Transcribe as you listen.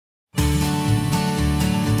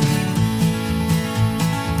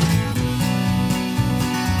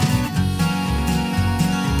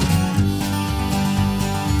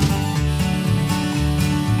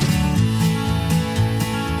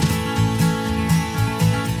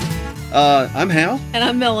I'm Hal. And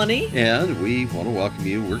I'm Melanie. And we want to welcome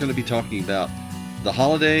you. We're going to be talking about the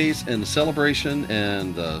holidays and the celebration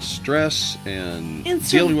and the stress and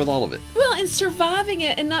dealing with all of it. Well, and surviving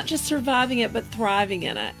it, and not just surviving it, but thriving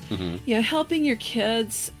in it. Mm-hmm. You know, helping your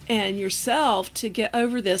kids and yourself to get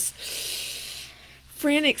over this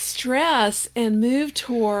frantic stress and move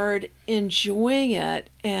toward enjoying it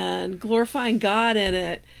and glorifying God in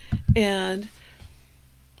it and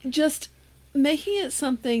just making it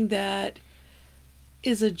something that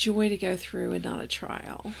is a joy to go through and not a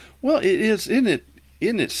trial. Well, it is, isn't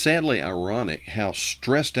it sadly ironic how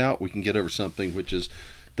stressed out we can get over something which is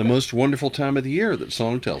the most wonderful time of the year that the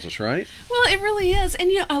song tells us, right? Well, it really is.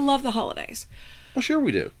 And, I love the holidays. Well, sure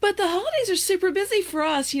we do. But the holidays are super busy for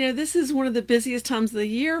us. This is one of the busiest times of the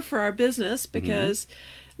year for our business because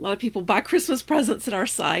a lot of people buy Christmas presents at our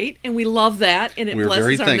site, and we love that, and We're blesses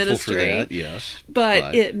very our thankful ministry. for that, yes.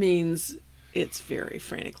 But it means it's very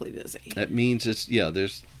frantically busy. That means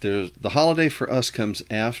there's the holiday for us comes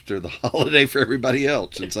after the holiday for everybody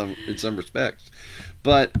else in some respects.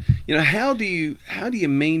 But how do you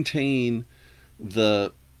maintain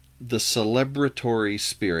the celebratory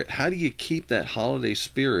spirit? How do you keep that holiday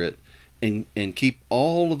spirit and keep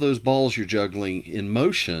all of those balls you're juggling in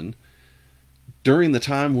motion during the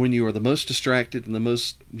time when you are the most distracted and the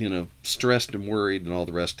most stressed and worried and all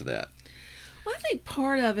the rest of that? Well, I think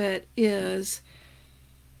part of it is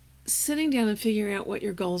sitting down and figuring out what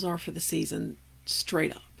your goals are for the season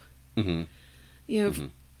straight up. Mm-hmm.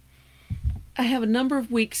 I have a number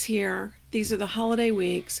of weeks here. These are the holiday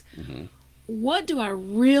weeks. Mm-hmm. What do I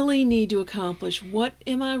really need to accomplish? What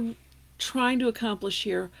am I trying to accomplish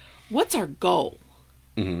here? What's our goal?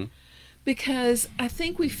 Mm-hmm. Because I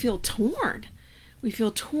think we feel torn. We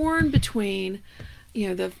feel torn between,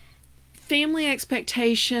 the family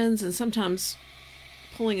expectations and sometimes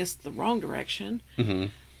pulling us the wrong direction. Mm-hmm.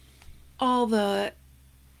 All the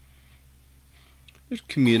there's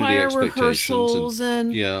community choir expectations rehearsals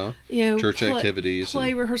and church activities,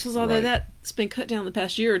 play rehearsals. Although right. that's been cut down the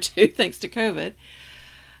past year or two thanks to COVID.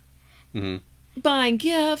 Mm-hmm. Buying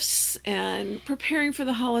gifts and preparing for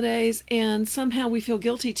the holidays, and somehow we feel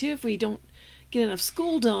guilty too if we don't get enough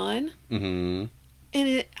school done. Mm-hmm.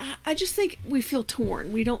 And I just think we feel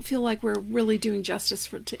torn. We don't feel like we're really doing justice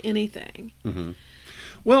to anything. Mm-hmm.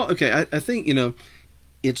 Well, okay, I think,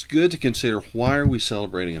 it's good to consider why are we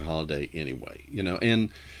celebrating a holiday anyway, and,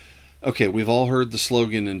 okay, we've all heard the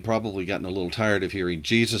slogan and probably gotten a little tired of hearing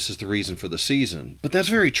Jesus is the reason for the season, but that's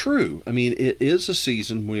very true. I mean, it is a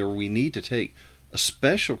season where we need to take a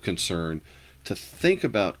special concern to think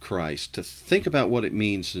about Christ, to think about what it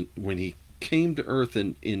means when he came to earth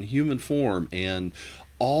in human form and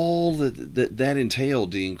all that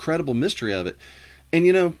entailed, the incredible mystery of it. And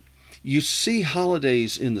you see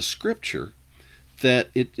holidays in the scripture that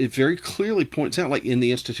it very clearly points out, like in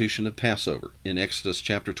the institution of Passover in Exodus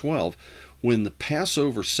chapter 12, when the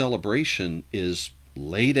Passover celebration is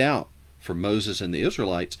laid out for Moses and the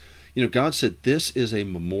Israelites, God said this is a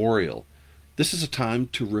memorial. This is a time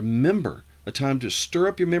to remember, a time to stir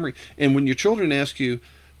up your memory. And when your children ask you,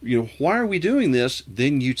 why are we doing this?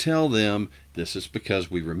 Then you tell them, this is because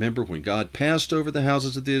we remember when God passed over the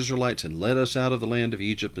houses of the Israelites and led us out of the land of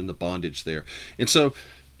Egypt and the bondage there. And so,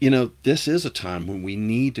 this is a time when we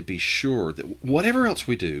need to be sure that whatever else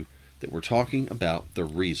we do, that we're talking about the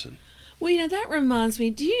reason. Well, that reminds me,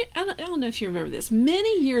 I don't know if you remember this,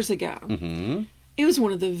 many years ago, Mm-hmm. It was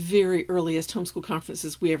one of the very earliest homeschool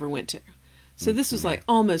conferences we ever went to. So this was like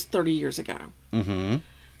almost 30 years ago. Mm-hmm.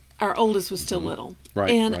 Our oldest was still little.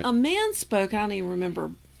 Right. And right. a man spoke, I don't even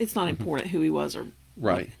remember, it's not important who he was or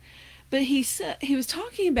Right. But he said he was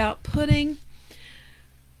talking about filling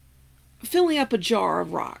up a jar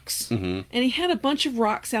of rocks. Mm-hmm. And he had a bunch of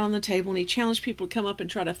rocks out on the table, and he challenged people to come up and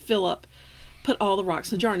try to put all the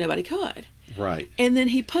rocks in the jar. Nobody could. Right. And then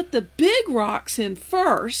he put the big rocks in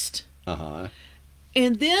first. Uh-huh.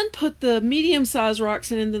 And then put the medium-sized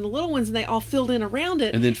rocks in, and then the little ones, and they all filled in around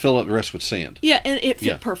it. And then fill up the rest with sand. Yeah, and it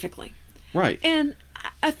fit perfectly. Right. And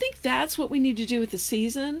I think that's what we need to do with the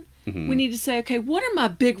season. Mm-hmm. We need to say, okay, what are my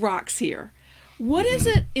big rocks here? What is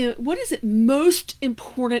it? What is it most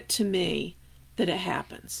important to me that it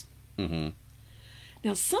happens? Mm-hmm.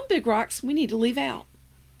 Now, some big rocks we need to leave out.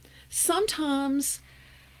 Sometimes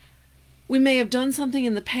we may have done something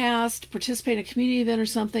in the past, participate in a community event or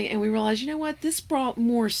something, and we realize, this brought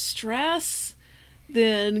more stress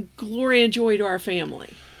than glory and joy to our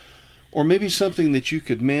family. Or maybe something that you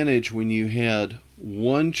could manage when you had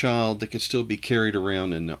one child that could still be carried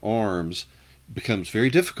around in the arms becomes very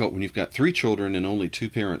difficult when you've got 3 children and only 2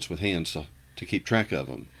 parents with hands to keep track of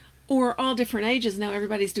them. Or all different ages. Now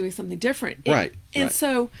everybody's doing something different. Right. And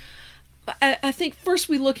so I think first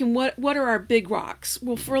we look in what are our big rocks.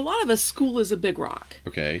 Well, for a lot of us, school is a big rock.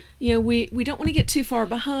 Okay. You know, we don't want to get too far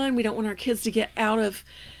behind. We don't want our kids to get out of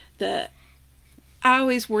the. I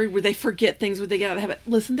always worry where they forget things, where they get out of habit.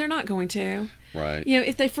 Listen, they're not going to. Right. You know,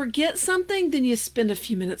 if they forget something, then you spend a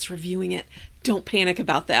few minutes reviewing it. Don't panic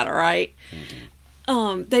about that, all right?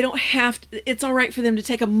 Mm-hmm. They don't have to, it's all right for them to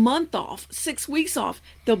take a month off, 6 weeks off.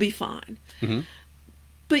 They'll be fine. Mm-hmm.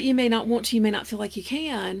 But you may not want to, you may not feel like you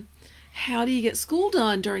can. How do you get school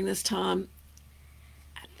done during this time?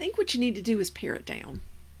 I think what you need to do is pare it down.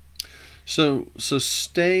 So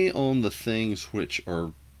stay on the things which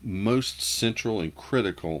are most central and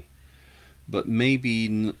critical, but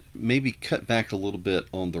maybe cut back a little bit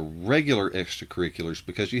on the regular extracurriculars,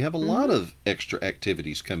 because you have a lot of extra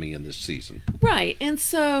activities coming in this season. Right. And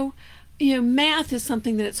so, you know, math is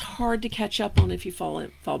something that it's hard to catch up on if you fall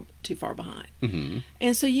too far behind. Mm-hmm.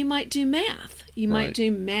 And so you might do math. You might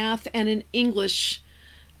do math and an English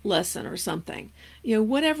lesson or something. You know,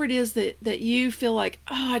 whatever it is that you feel like,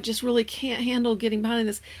 I just really can't handle getting behind in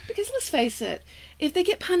this. Because let's face it, if they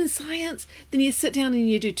get behind in science, then you sit down and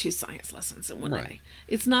you do 2 science lessons in one day.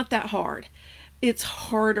 It's not that hard. It's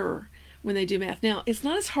harder when they do math. Now, it's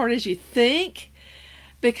not as hard as you think,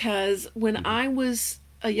 because when I was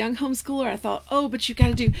a young homeschooler, I thought, but you got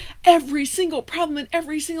to do every single problem in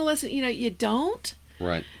every single lesson. You know, you don't.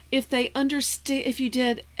 Right. If they understand, if you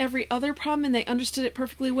did every other problem and they understood it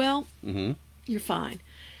perfectly well, you're fine.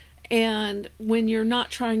 And when you're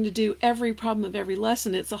not trying to do every problem of every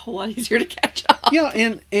lesson, it's a whole lot easier to catch up. Yeah,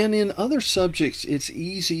 and in other subjects, it's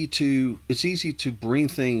easy to bring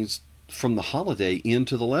things from the holiday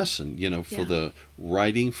into the lesson. You know, for the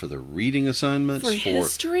writing, for the reading assignments, for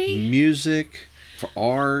history, music, for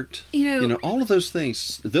art. You know, all of those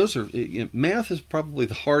things. Those are math is probably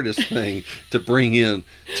the hardest thing to bring in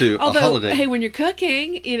to a holiday. Hey, when you're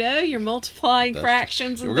cooking, you know, you're multiplying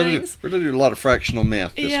fractions and things. We're going to do a lot of fractional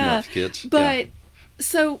math this month, kids. But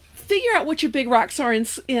so figure out what your big rocks are in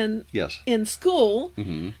school,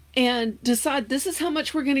 and decide this is how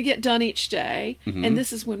much we're going to get done each day, and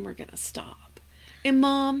this is when we're going to stop. And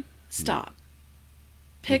Mom, stop.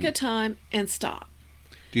 Pick a time and stop.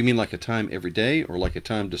 Do you mean like a time every day, or like a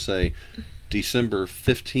time to say December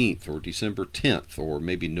 15th or December 10th or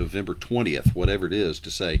maybe November 20th, whatever it is, to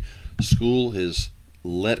say school is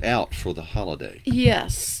let out for the holiday?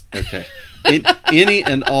 Yes. Okay. Any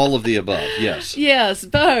and all of the above, yes. Yes,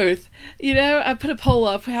 both. You know, I put a poll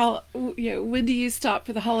up, when do you stop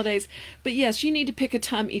for the holidays? But yes, you need to pick a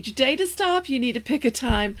time each day to stop. You need to pick a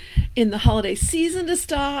time in the holiday season to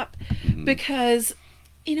stop, because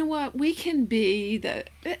you know what? We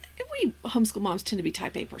homeschool moms tend to be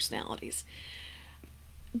type A personalities.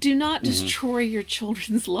 Do not destroy your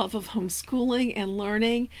children's love of homeschooling and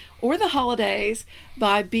learning or the holidays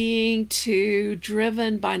by being too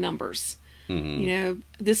driven by numbers. You know,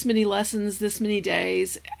 this many lessons, this many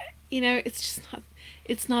days. You know, it's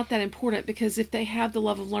not that important, because if they have the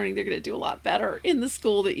love of learning, they're going to do a lot better in the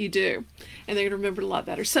school that you do, and they're going to remember it a lot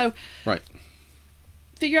better. So,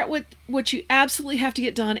 figure out what you absolutely have to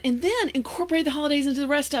get done, and then incorporate the holidays into the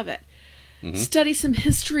rest of it. Study some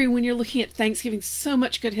history when you're looking at Thanksgiving. So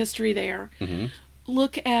much good history there.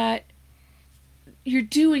 Look at, you're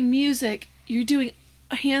doing music, you're doing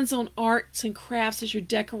hands-on arts and crafts as you're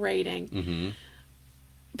decorating.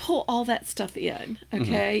 Pull all that stuff in,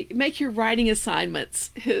 okay? Make your writing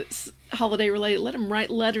assignments holiday related. Let them write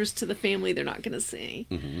letters to the family they're not going to see.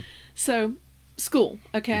 So, school,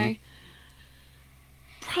 okay?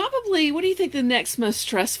 Probably, what do you think the next most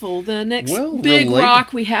stressful, the next big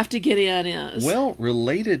rock we have to get in is? Well,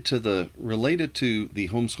 related to the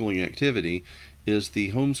homeschooling activity is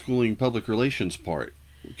the homeschooling public relations part,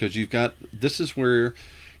 because this is where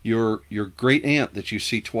your great aunt that you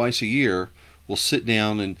see twice a year will sit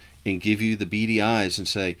down and give you the beady eyes and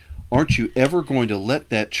say, aren't you ever going to let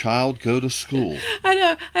that child go to school? I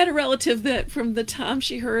know. I had a relative that from the time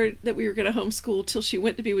she heard that we were going to homeschool till she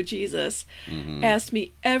went to be with Jesus, asked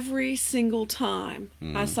me every single time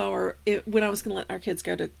I saw her when I was going to let our kids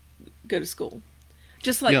go to school.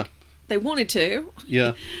 Just like they wanted to.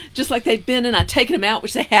 Yeah. Just like they'd been, and I'd taken them out,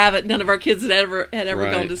 which they haven't. None of our kids had ever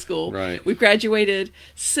gone to school. Right. We've graduated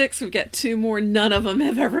 6. We've got 2 more. None of them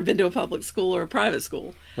have ever been to a public school or a private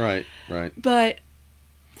school. Right. But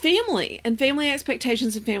family and family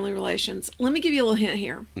expectations and family relations. Let me give you a little hint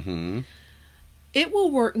here. It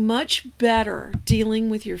will work much better dealing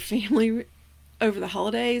with your family over the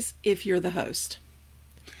holidays if you're the host.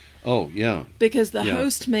 Oh, yeah. Because the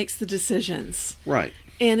host makes the decisions. Right.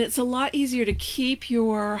 And it's a lot easier to keep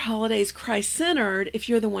your holidays Christ-centered if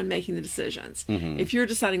you're the one making the decisions, if you're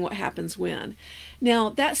deciding what happens when. Now,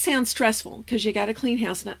 that sounds stressful because you got to clean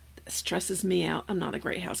house. And that stresses me out. I'm not a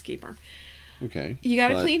great housekeeper. Okay. You got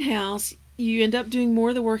to clean house. You end up doing more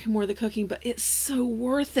of the work and more of the cooking, but it's so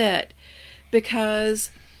worth it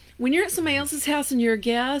because when you're at somebody else's house and you're a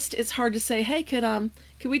guest, it's hard to say, hey, could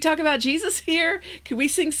we talk about Jesus here? Could we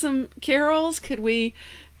sing some carols? Could we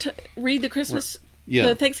read the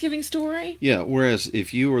the Thanksgiving story? Yeah, whereas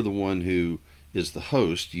if you are the one who is the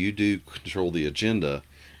host, you do control the agenda,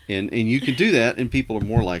 and you can do that, and people are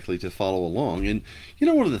more likely to follow along. And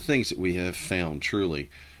one of the things that we have found truly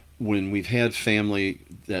when we've had family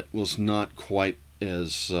that was not quite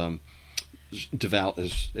as devout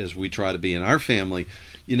as we try to be in our family,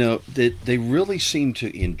 that they really seem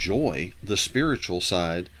to enjoy the spiritual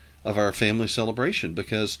side of our family celebration,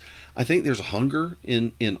 because I think there's a hunger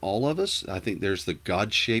in all of us. I think there's the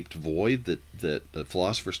God-shaped void that the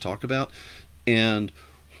philosophers talk about. And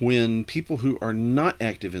when people who are not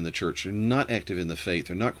active in the church, are not active in the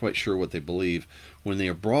faith, are not quite sure what they believe, when they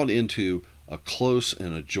are brought into a close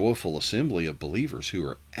and a joyful assembly of believers who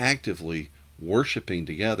are actively worshiping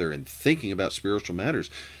together and thinking about spiritual matters,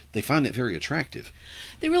 they find it very attractive.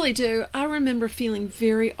 They really do. I remember feeling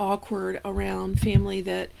very awkward around family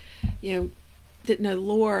that know the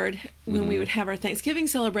Lord when we would have our Thanksgiving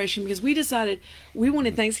celebration, because we decided we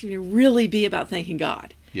wanted Thanksgiving to really be about thanking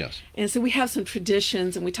God. Yes. And so we have some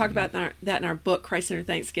traditions, and we talk about that in our book, Christ-Centered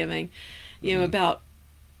Thanksgiving, about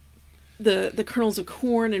the kernels of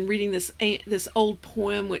corn, and reading this old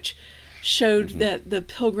poem which showed that the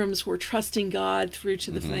pilgrims were trusting God through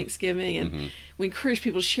to the Thanksgiving, and we encourage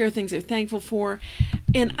people to share things they're thankful for.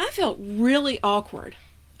 And I felt really awkward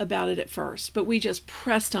about it at first, but we just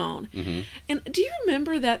pressed on. And do you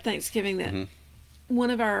remember that Thanksgiving that one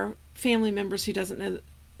of our family members who doesn't know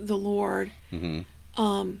the Lord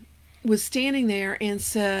was standing there and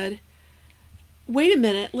said, wait a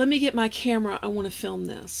minute, let me get my camera. I want to film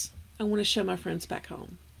this. I want to show my friends back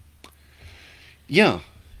home. Yeah,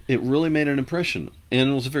 it really made an impression, and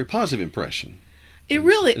it was a very positive impression. It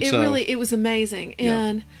was amazing. Yeah.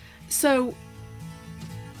 And so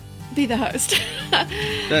be the host.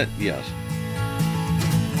 Yes.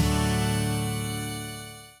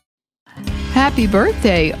 Happy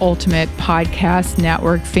birthday, Ultimate Podcast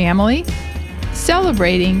Network family.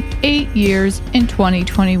 Celebrating 8 years in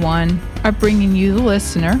 2021 of bringing you, the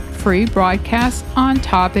listener, free broadcasts on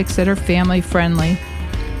topics that are family friendly.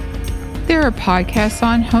 There are podcasts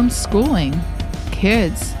on homeschooling,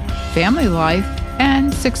 kids, family life,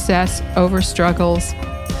 and success over struggles.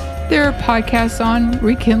 There are podcasts on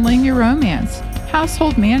rekindling your romance,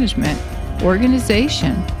 household management,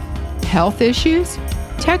 organization, health issues,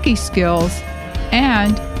 techie skills,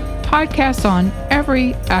 and podcasts on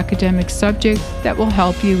every academic subject that will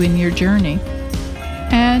help you in your journey.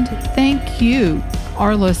 And thank you,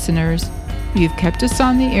 our listeners. You've kept us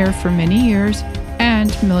on the air for many years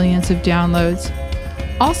and millions of downloads.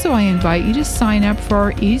 Also, I invite you to sign up for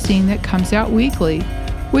our e-zine that comes out weekly,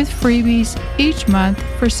 with freebies each month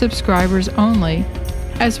for subscribers only,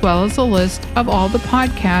 as well as a list of all the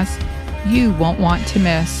podcasts you won't want to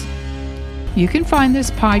miss. You can find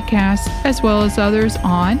this podcast as well as others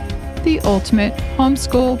on the Ultimate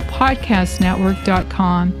Homeschool Podcast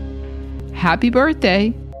Network.com. Happy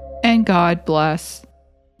birthday and God bless.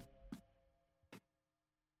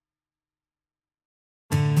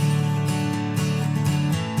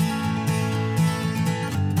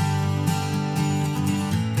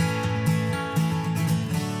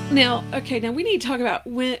 Now we need to talk about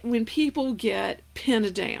when people get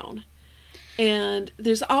pinned down. And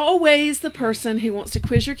there's always the person who wants to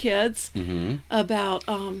quiz your kids about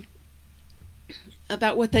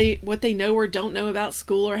what they know or don't know about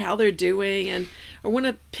school, or how they're doing, or want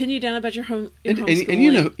to pin you down about your homeschooling. And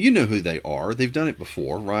you know who they are. They've done it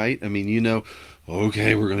before, right? I mean,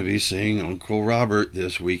 okay, we're going to be seeing Uncle Robert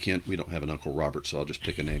this weekend. We don't have an Uncle Robert, so I'll just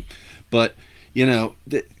pick a name. But you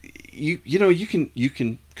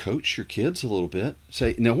can coach your kids a little bit.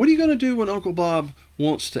 Say, now, what are you going to do when Uncle Bob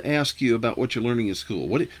wants to ask you about what you're learning in school?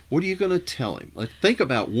 What are you going to tell him? Think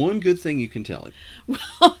about one good thing you can tell him. Well,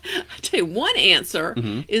 I'll tell you one answer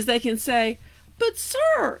is they can say, but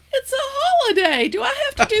sir, it's a holiday. Do I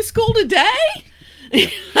have to do school today?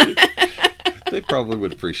 They probably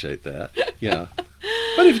would appreciate that. Yeah.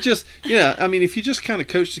 But if you just kind of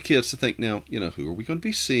coach the kids to think, now, who are we going to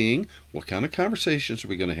be seeing? What kind of conversations are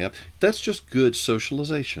we going to have? That's just good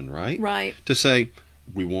socialization, right? Right. To say,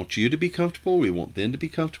 we want you to be comfortable. We want them to be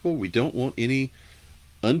comfortable. We don't want any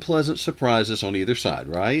unpleasant surprises on either side,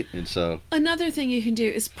 right? And so Another thing you can do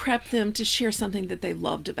is prep them to share something that they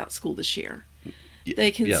loved about school this year.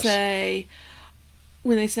 They can yes. say,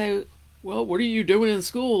 when they say, well, what are you doing in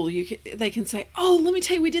school? They can say, oh, let me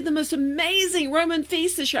tell you, we did the most amazing Roman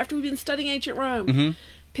feast this year after we've been studying ancient Rome. Mm-hmm.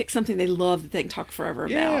 Pick something they love that they can talk forever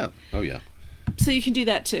Yeah. about. Oh, yeah. So you can do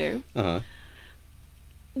that too. Uh-huh.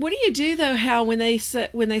 What do you do though? How when they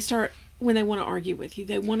want to argue with you,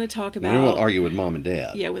 they want to talk about. They don't want to argue with mom and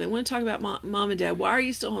dad. Yeah, when they want to talk about mom and dad, why are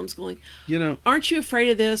you still homeschooling? You know, Aren't you afraid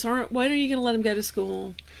of this? Why are you going to let them go to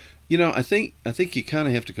school? you know, I think you kind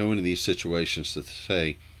of have to go into these situations to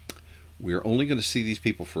say, we're only going to see these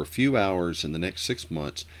people for a few hours in the next 6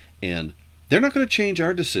 months, and they're not going to change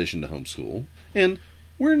our decision to homeschool, and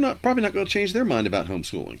we're probably not going to change their mind about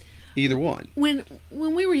homeschooling. Either one. When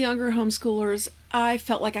we were younger homeschoolers, I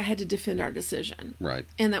felt like I had to defend our decision. Right.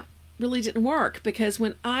 And that really didn't work, because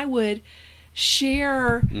when I would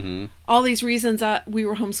share Mm-hmm. all these reasons we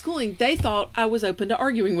were homeschooling, they thought I was open to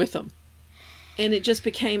arguing with them. And it just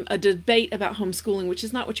became a debate about homeschooling, which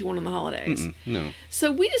is not what you want on the holidays. No. So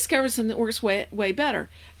we discovered something that works way better.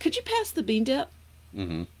 Could you pass the bean dip?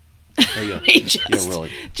 Mm-hmm. Oh, yeah. just, Yeah,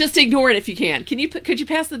 really. Just ignore it if you can. Could you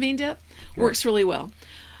pass the bean dip? Works really well.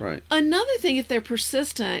 Right. Another thing, if they're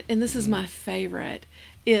persistent, and this is my favorite,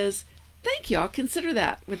 is thank you. I'll consider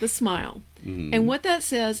that with a smile. Mm-hmm. And what that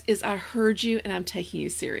says is, I heard you and I'm taking you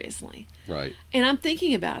seriously. Right. And I'm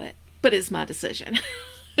thinking about it, but it's my decision.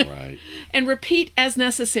 Right. And repeat as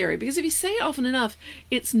necessary, because if you say it often enough,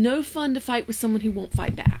 it's no fun to fight with someone who won't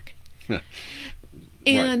fight back.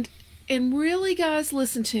 And really, guys,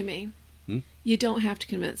 listen to me. You don't have to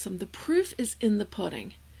convince them. The proof is in the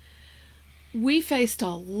pudding. We faced a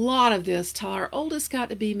lot of this till our oldest got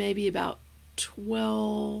to be maybe about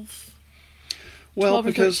 12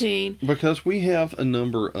 or 13. Because we have a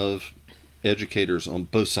number of educators on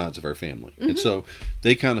both sides of our family. Mm-hmm. And so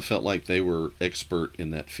they kind of felt like they were expert in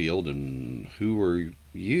that field, and who are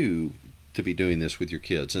you to be doing this with your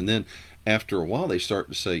kids? And then after a while they start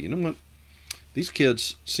to say, you know what, these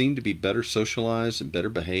kids seem to be better socialized and better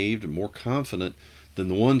behaved and more confident than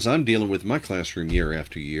the ones I'm dealing with in my classroom year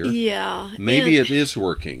after year. Yeah. Maybe it is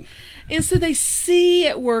working. And so they see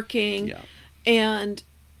it working. Yeah. And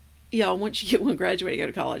once you get one graduated, go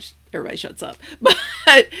to college, everybody shuts up.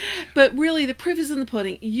 But really, the proof is in the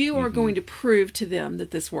pudding. You are going to prove to them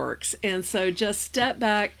that this works. And so just step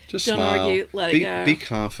back, Just don't smile, argue, let it go. Be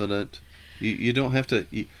confident. You don't have to.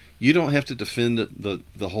 You don't have to defend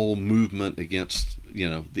the whole movement against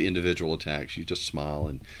the individual attacks. You just smile,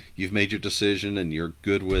 and you've made your decision, and you're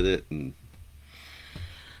good with it. And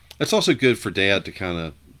it's also good for Dad to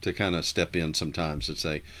kind of step in sometimes and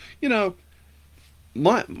say,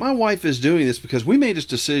 my wife is doing this because we made this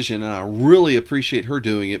decision, and I really appreciate her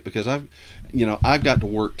doing it because I've got to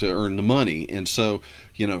work to earn the money, and so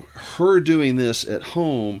her doing this at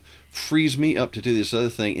home frees me up to do this other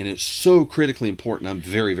thing, and it's so critically important. I'm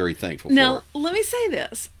very, very thankful for it. Now, let me say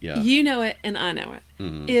this. Yeah. You know it, and I know it.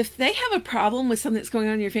 Mm-hmm. If they have a problem with something that's going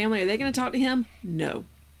on in your family, are they going to talk to him? No.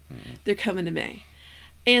 Mm-hmm. They're coming to me.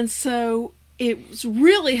 And so it's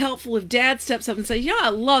really helpful if Dad steps up and says, I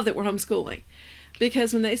love that we're homeschooling.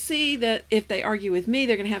 Because when they see that if they argue with me,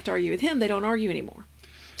 they're going to have to argue with him, they don't argue anymore.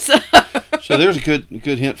 So there's a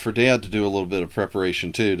good hint for Dad to do a little bit of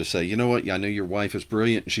preparation too, to say, you know what, I know your wife is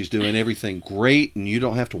brilliant and she's doing everything great, and you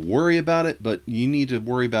don't have to worry about it, but you need to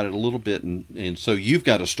worry about it a little bit, and so you've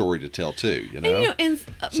got a story to tell too,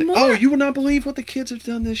 say, you will not believe what the kids have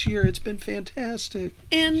done this year. It's been fantastic.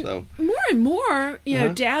 And more and more,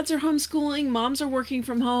 dads are homeschooling, moms are working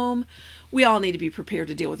from home. We all need to be prepared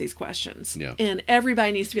to deal with these questions. Yeah. And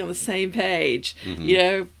everybody needs to be on the same page,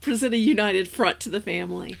 present a united front to the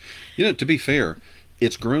family. To be fair,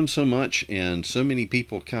 it's grown so much, and so many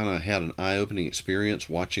people kind of had an eye-opening experience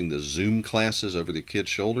watching the Zoom classes over their kids'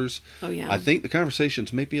 shoulders. Oh, yeah. I think the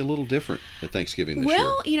conversations may be a little different at Thanksgiving this year.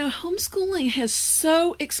 Well, homeschooling has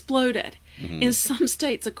so exploded. Mm-hmm. In some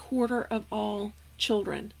states, a quarter of all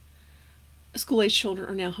children, school-age children,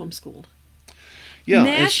 are now homeschooled. Yeah,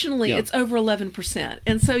 nationally, it's over 11%.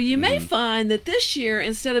 And so you may find that this year,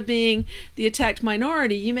 instead of being the attacked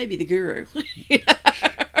minority, you may be the guru.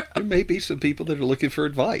 There may be some people that are looking for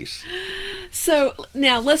advice. So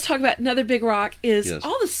now let's talk about another big rock is Yes.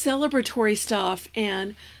 all the celebratory stuff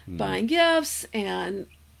and buying gifts and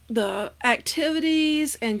the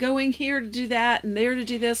activities and going here to do that and there to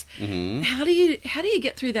do this. Mm-hmm. How do you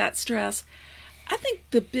get through that stress? I think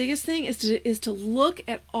the biggest thing is to look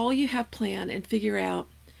at all you have planned and figure out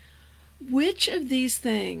which of these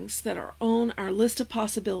things that are on our list of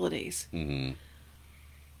possibilities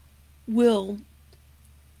will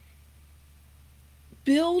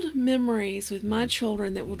build memories with my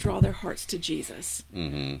children that will draw their hearts to Jesus?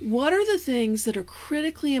 Mm-hmm. What are the things that are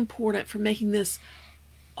critically important for making this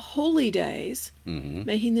holy days, Mm-hmm.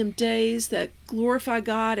 making them days that glorify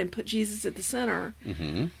God and put Jesus at the center,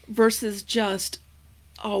 Mm-hmm. versus just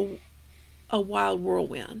a wild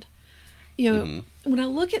whirlwind? You know, Mm-hmm. when I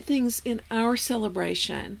look at things in our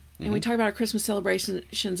celebration, and we Mm-hmm. talk about our Christmas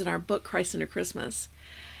celebrations in our book, Christ Under Christmas,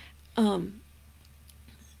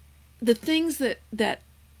 the things that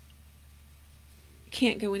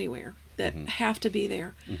can't go anywhere, that have to be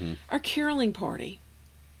there, Mm-hmm. our caroling party.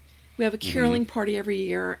 We have a caroling party every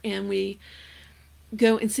year, and we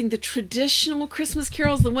go and sing the traditional Christmas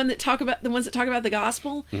carols, the ones that talk about the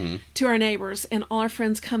gospel, to our neighbors, and all our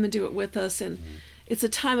friends come and do it with us, and it's a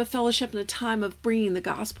time of fellowship and a time of bringing the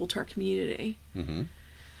gospel to our community.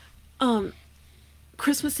 Mm-hmm.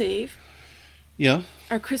 Christmas Eve, Yeah.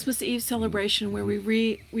 our Christmas Eve celebration, where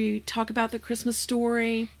we talk about the Christmas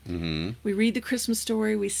story, Mm-hmm. we read the Christmas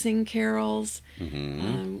story, we sing carols,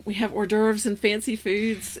 Mm-hmm. we have hors d'oeuvres and fancy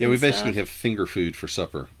foods. Yeah, and we basically stuff. have finger food for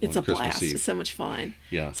supper It's on a Christmas blast. Eve. It's so much fun.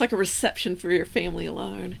 Yeah. It's like a reception for your family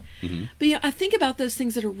alone. Mm-hmm. But yeah, I think about those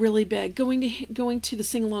things that are really big. Going to the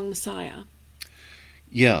Sing Along Messiah.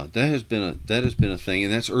 Yeah, that has been a thing,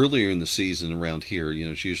 and that's earlier in the season around here. You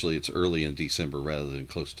know, it's early in December rather than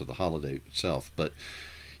close to the holiday itself. But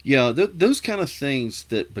yeah, those kind of things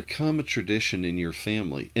that become a tradition in your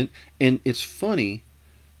family, and it's funny,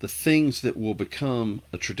 the things that will become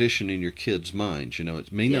a tradition in your kids' minds. You know,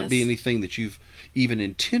 it may not be Yes. anything that you've even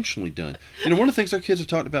intentionally done. You know, one of the things our kids have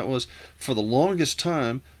talked about was, for the longest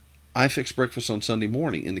time, I fixed breakfast on Sunday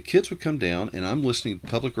morning, and the kids would come down, and I'm listening to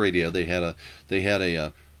public radio. They had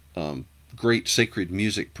a great sacred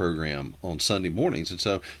music program on Sunday mornings, and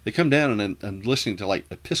so they come down, and I'm listening to like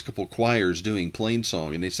Episcopal choirs doing plain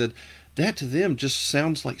song, and they said that to them just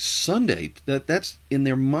sounds like Sunday. That's in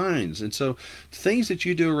their minds, and so things that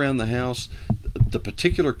you do around the house, the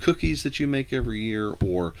particular cookies that you make every year,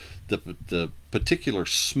 or the particular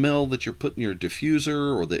smell that you're putting in your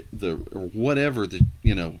diffuser, or or whatever,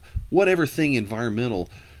 whatever thing environmental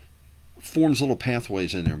forms little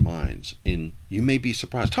pathways in their minds. And you may be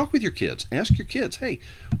surprised. Talk with your kids. Ask your kids, hey,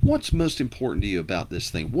 what's most important to you about this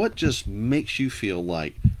thing? What just makes you feel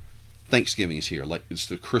like Thanksgiving is here, like it's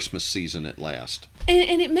the Christmas season at last?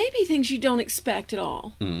 And it may be things you don't expect at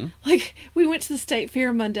all. Mm-hmm. Like, we went to the state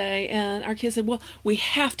fair Monday, and our kids said, well, we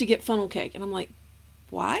have to get funnel cake. And I'm like,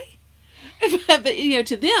 why? But,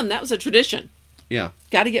 to them, that was a tradition. Yeah.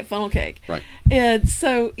 Got to get funnel cake. Right. And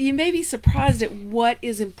so you may be surprised at what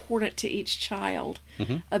is important to each child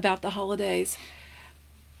Mm-hmm. about the holidays.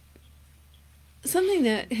 Something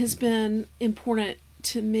that has been important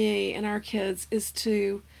to me and our kids is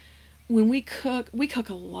when we cook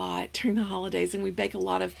a lot during the holidays, and we bake a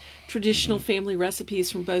lot of traditional family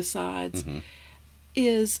recipes from both sides,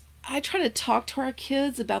 is I try to talk to our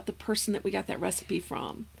kids about the person that we got that recipe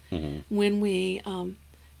from when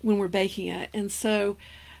we're baking it. And so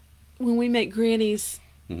when we make Granny's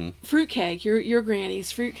fruitcake, your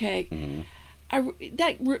Granny's fruitcake,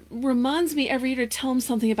 reminds me every year to tell them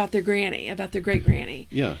something about their granny, about their great granny.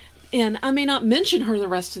 Yeah. And I may not mention her the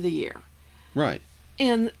rest of the year. Right.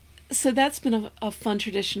 And so that's been a fun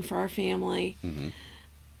tradition for our family. Mm-hmm.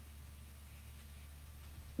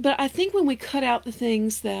 But I think when we cut out the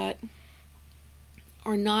things that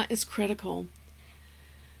are not as critical,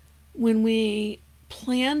 when we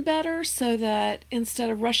plan better so that instead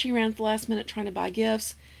of rushing around at the last minute trying to buy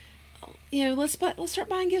gifts, let's start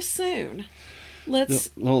buying gifts soon.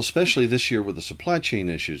 Well, especially this year with the supply chain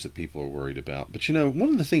issues that people are worried about. But one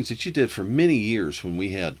of the things that you did for many years when we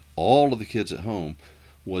had all of the kids at home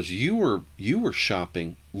was you were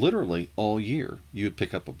shopping literally all year. You would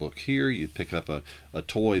pick up a book here, you'd pick up a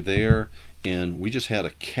toy there, and we just had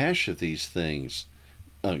a cache of these things,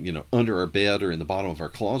 under our bed or in the bottom of our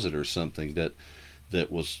closet or something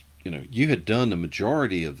that was, you had done the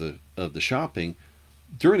majority of the shopping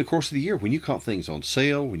during the course of the year when you caught things on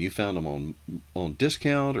sale, when you found them on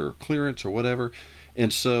discount or clearance or whatever.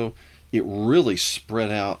 And so it really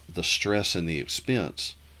spread out the stress and the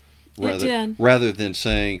expense rather than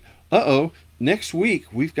saying, next week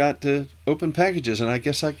we've got to open packages and I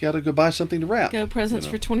guess I got to go buy something to wrap. Go presents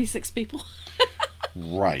for 26 people.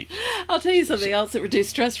 Right. I'll tell you something else that reduced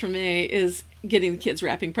stress for me is getting the kids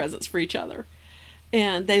wrapping presents for each other.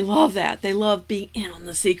 And they love that. They love being in on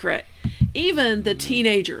the secret. Even the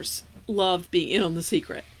teenagers love being in on the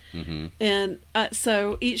secret. Mm-hmm. And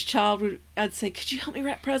so each child I'd say, could you help me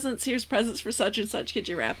wrap presents? Here's presents for such and such. Could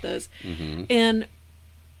you wrap those? Mm-hmm. And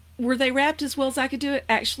were they wrapped as well as I could do it?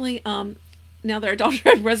 Actually, now that our daughter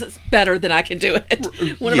had presents, better than I can do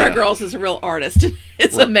it. One of Yeah. our girls is a real artist.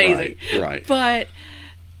 It's amazing. Right. But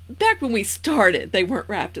back when we started, they weren't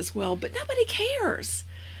wrapped as well. But nobody cares.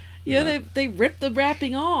 You know, they rip the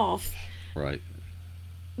wrapping off. Right.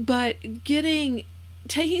 But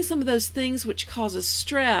taking some of those things which causes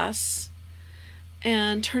stress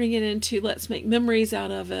and turning it into, let's make memories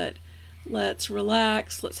out of it. Let's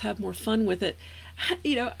relax. Let's have more fun with it.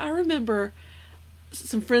 You know, I remember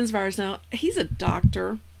some friends of ours now, he's a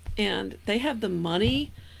doctor, and they have the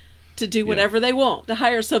money to do whatever they want, to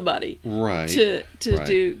hire somebody to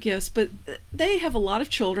do gifts. But they have a lot of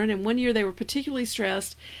children, and one year they were particularly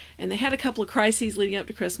stressed, and they had a couple of crises leading up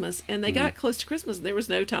to Christmas, and they got close to Christmas, and there was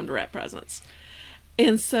no time to wrap presents.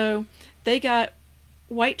 And so they got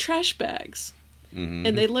white trash bags,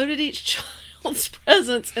 and they loaded each child's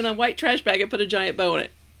presents in a white trash bag and put a giant bow in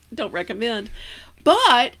it. Don't recommend.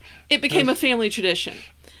 But it became a family tradition.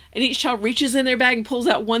 And each child reaches in their bag and pulls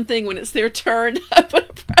out one thing when it's their turn to open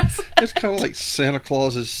a present. It's kind of like Santa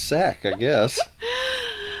Claus's sack, I guess.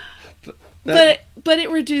 But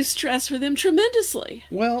it reduced stress for them tremendously.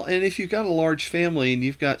 Well, and if you've got a large family and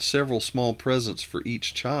you've got several small presents for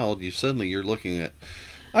each child, you're looking at,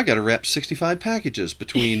 I got to wrap 65 packages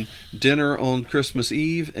between dinner on Christmas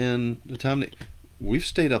Eve and the time that we've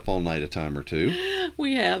stayed up all night a time or two.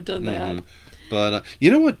 We have done that. But you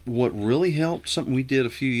know what really helped? Something we did a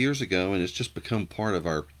few years ago, and it's just become part of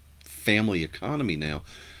our family economy now.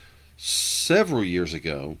 Several years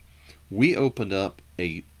ago, we opened up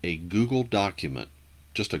a Google document,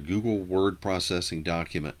 just a Google word processing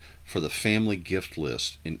document for the family gift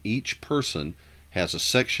list. And each person has a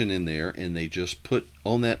section in there, and they just put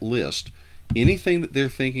on that list anything that they're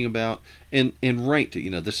thinking about and ranked it.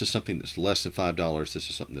 You know, this is something that's less than $5. This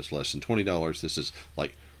is something that's less than $20. This is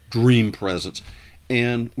like dream presents.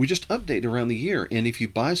 And we just update around the year. And if you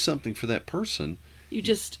buy something for that person, you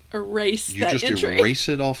just erase that entry. You just erase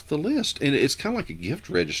it off the list. And it's kind of like a gift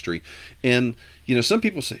registry. And, you know, some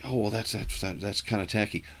people say, oh, well, that's kind of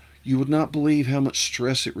tacky. You would not believe how much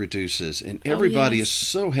stress it reduces. And everybody is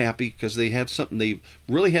so happy because they had something they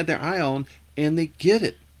really had their eye on, and they get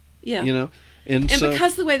it. Yeah. You know? And so,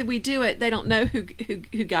 because the way that we do it, they don't know who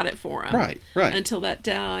got it for them. Right. Until that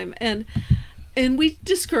time. And we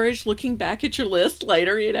discourage looking back at your list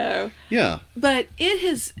later, you know. Yeah. But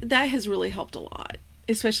that has really helped a lot,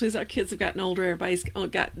 especially as our kids have gotten older. Everybody's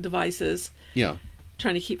got devices. Yeah.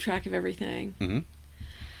 Trying to keep track of everything.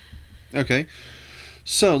 Mm-hmm. Okay.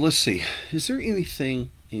 So let's see. Is there anything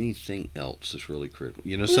else that's really critical?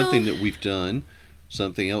 You know, something that we've done,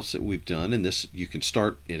 something else that we've done, and this you can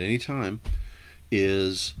start at any time,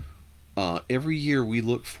 is every year we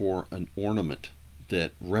look for an ornament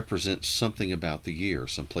that represents something about the year,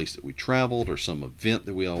 some place that we traveled or some event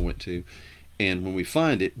that we all went to. And when we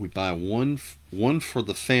find it, we buy one for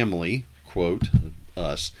the family, quote,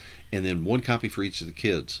 us, and then one copy for each of the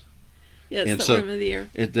kids. Yeah, it's the ornament of the year.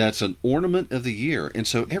 That's an ornament of the year. And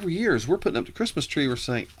so every year as we're putting up the Christmas tree, we're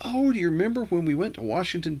saying, oh, do you remember when we went to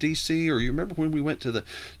Washington, D.C., or you remember when we went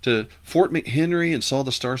to Fort McHenry and saw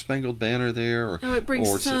the Star-Spangled Banner there? Or, it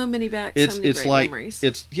brings so many back, it's, so many it's great like, memories.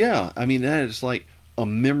 That is like a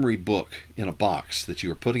memory book in a box that you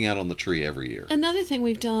are putting out on the tree every year. Another thing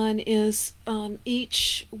we've done is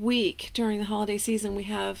each week during the holiday season we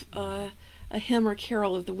have a hymn or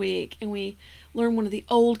carol of the week, and we learn one of the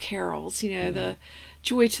old carols, you know, the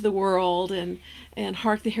Joy to the World and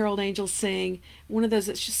Hark the Herald Angels Sing, one of those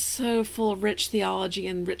that's just so full of rich theology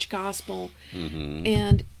and rich gospel. Mm-hmm.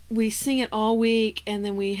 And we sing it all week, and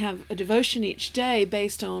then we have a devotion each day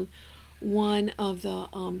based on one of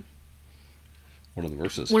the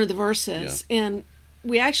verses. Yeah. And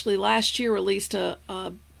we actually last year released a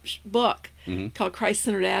book called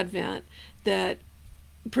Christ-Centered Advent that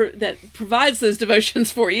provides those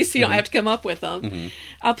devotions for you, so you don't have to come up with them. Mm-hmm.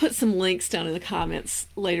 I'll put some links down in the comments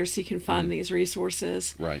later so you can find these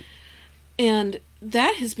resources. Right. And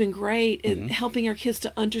that has been great in helping our kids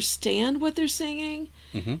to understand what they're singing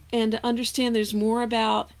and to understand there's more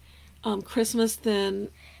about Christmas than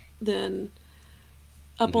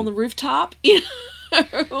up on the rooftop, you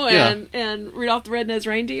know, and Rudolph the Red-Nosed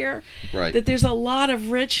Reindeer. Right. That there's a lot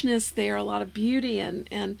of richness there, a lot of beauty,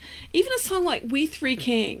 and even a song like We Three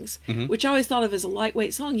Kings, which I always thought of as a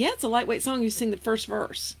lightweight song. Yeah, it's a lightweight song. You sing the first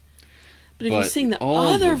verse. But if you sing the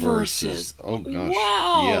other verses, oh gosh,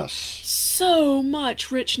 wow, yes, so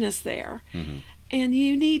much richness there. Mm-hmm. And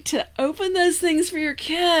you need to open those things for your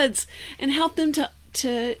kids and help them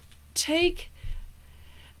to take.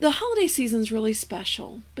 The holiday season's really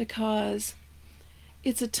special because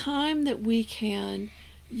it's a time that we can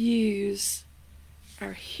use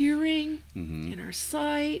our hearing and our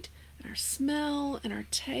sight, and our smell and our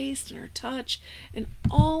taste and our touch and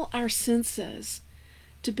all our senses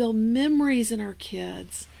to build memories in our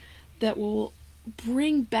kids that will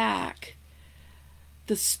bring back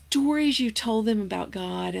the stories you told them about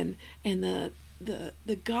God and the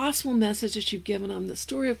gospel message that you've given them, the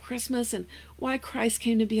story of Christmas and why Christ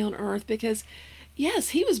came to be on earth. Because, yes,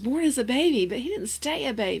 he was born as a baby, but he didn't stay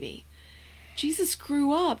a baby. Jesus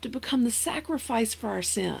grew up to become the sacrifice for our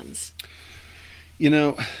sins.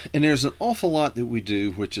 And there's an awful lot that we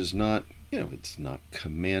do which is not, it's not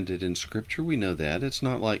commanded in Scripture. We know that. It's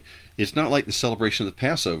not like the celebration of the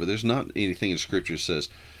Passover. There's not anything in Scripture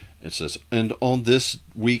that says, and on this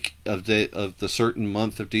week of the certain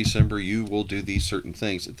month of December, you will do these certain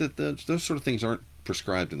things. Those sort of things aren't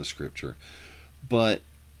prescribed in the Scripture. But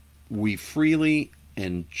we freely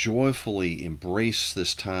and joyfully embrace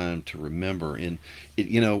this time to remember. And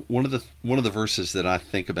one of the verses that I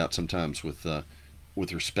think about sometimes with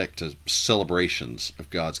respect to celebrations of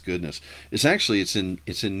God's goodness is actually it's in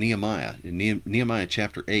Nehemiah, Nehemiah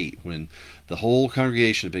chapter 8, when the whole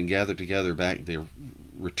congregation had been gathered together back. They're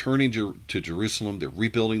returning to Jerusalem. They're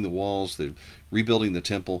rebuilding the walls. They're rebuilding the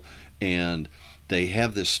temple, and they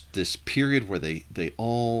have this period where they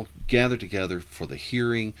all gather together for the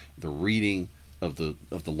hearing, the reading of the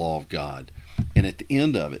law of God. And at the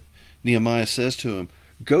end of it, Nehemiah says to him,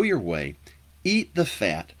 "Go your way, eat the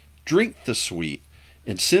fat, drink the sweet,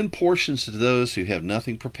 and send portions to those who have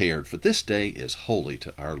nothing prepared, for this day is holy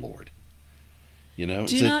to our Lord." Do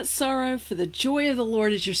not sorrow, for the joy of the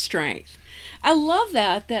Lord is your strength. I love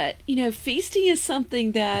that feasting is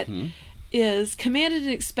something that is commanded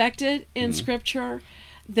and expected in Scripture,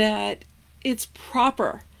 that it's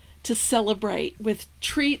proper to celebrate with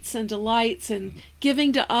treats and delights and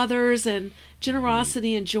giving to others and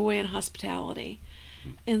generosity and joy and hospitality.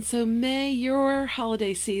 And so may your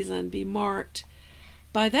holiday season be marked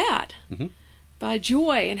by that, by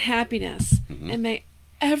joy and happiness. And may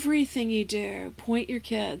everything you do point your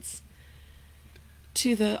kids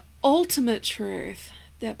to the ultimate truth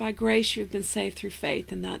that by grace you have been saved through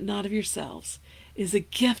faith, and that not of yourselves, is a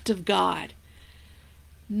gift of God,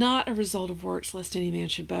 not a result of works, lest any man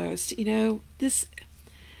should boast. The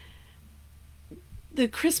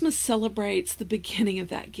Christmas celebrates the beginning of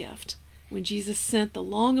that gift, when Jesus sent the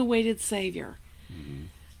long-awaited Savior.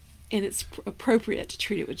 And it's appropriate to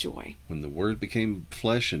treat it with joy. When the Word became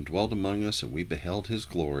flesh and dwelt among us, and we beheld his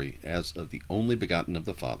glory as of the only begotten of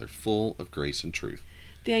the Father, full of grace and truth.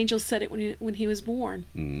 The angels said it when he was born.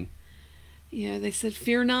 They said,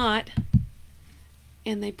 "Fear not,"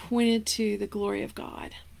 and they pointed to the glory of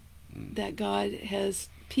God, that God has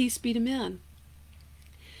peace be to men.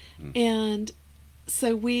 And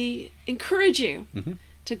so we encourage you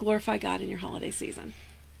to glorify God in your holiday season.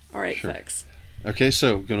 All right, folks. Okay,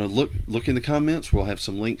 so we're going to look in the comments. We'll have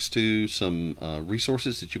some links to some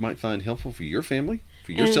resources that you might find helpful for your family,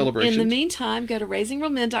 for your celebrations. In the meantime, go to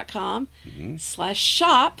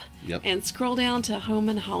raisingrealmen.com/shop and scroll down to Home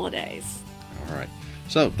and Holidays. All right.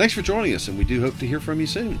 So thanks for joining us, and we do hope to hear from you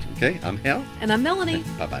soon. Okay, I'm Hal. And I'm Melanie.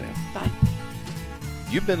 Bye-bye now. Bye.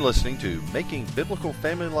 You've been listening to Making Biblical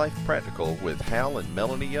Family Life Practical with Hal and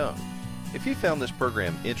Melanie Young. If you found this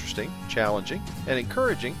program interesting, challenging, and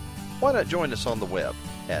encouraging, why not join us on the web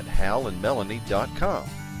at halandmelanie.com.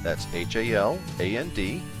 That's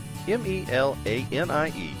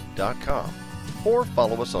HALANDMELANIE.com. Or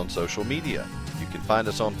follow us on social media. You can find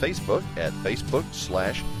us on Facebook at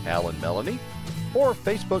Facebook/HalAndMelanie or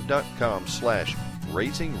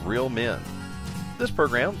Facebook.com/RaisingRealMen. This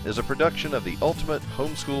program is a production of the Ultimate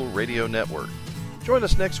Homeschool Radio Network. Join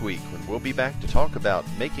us next week when we'll be back to talk about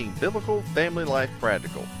making biblical family life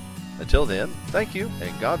practical. Until then, thank you,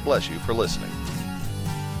 and God bless you for listening.